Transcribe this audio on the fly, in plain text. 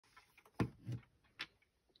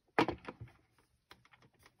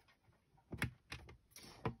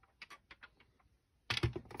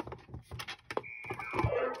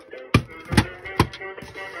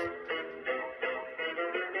Welcome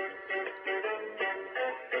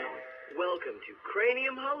to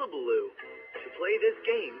Cranium Hullabaloo. To play this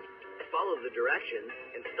game, follow the directions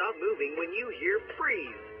and stop moving when you hear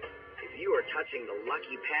freeze. If you are touching the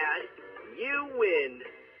lucky pad, you win.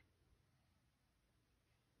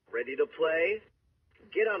 Ready to play?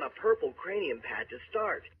 Get on a purple cranium pad to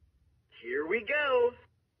start. Here we go.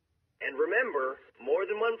 And remember, more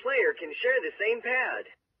than one player can share the same pad.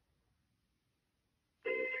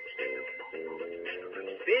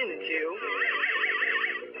 Spin to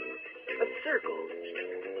a circle.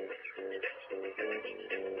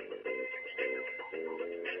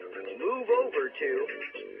 Move over to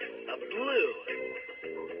a blue.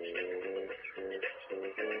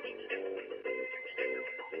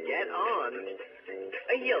 Get on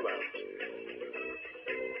a yellow.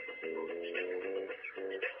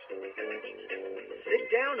 Sit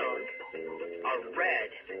down on a red.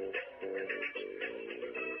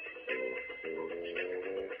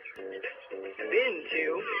 Spin to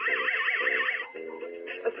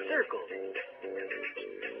a circle.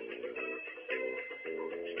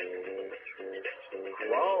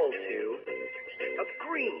 Crawl to a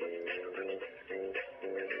green.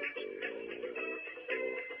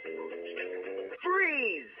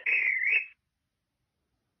 Freeze!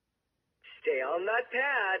 Stay on that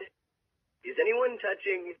pad. Is anyone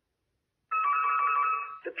touching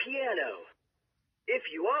the piano? If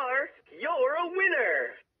you are, you're a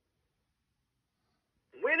winner!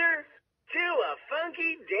 Winner to a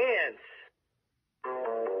funky dance!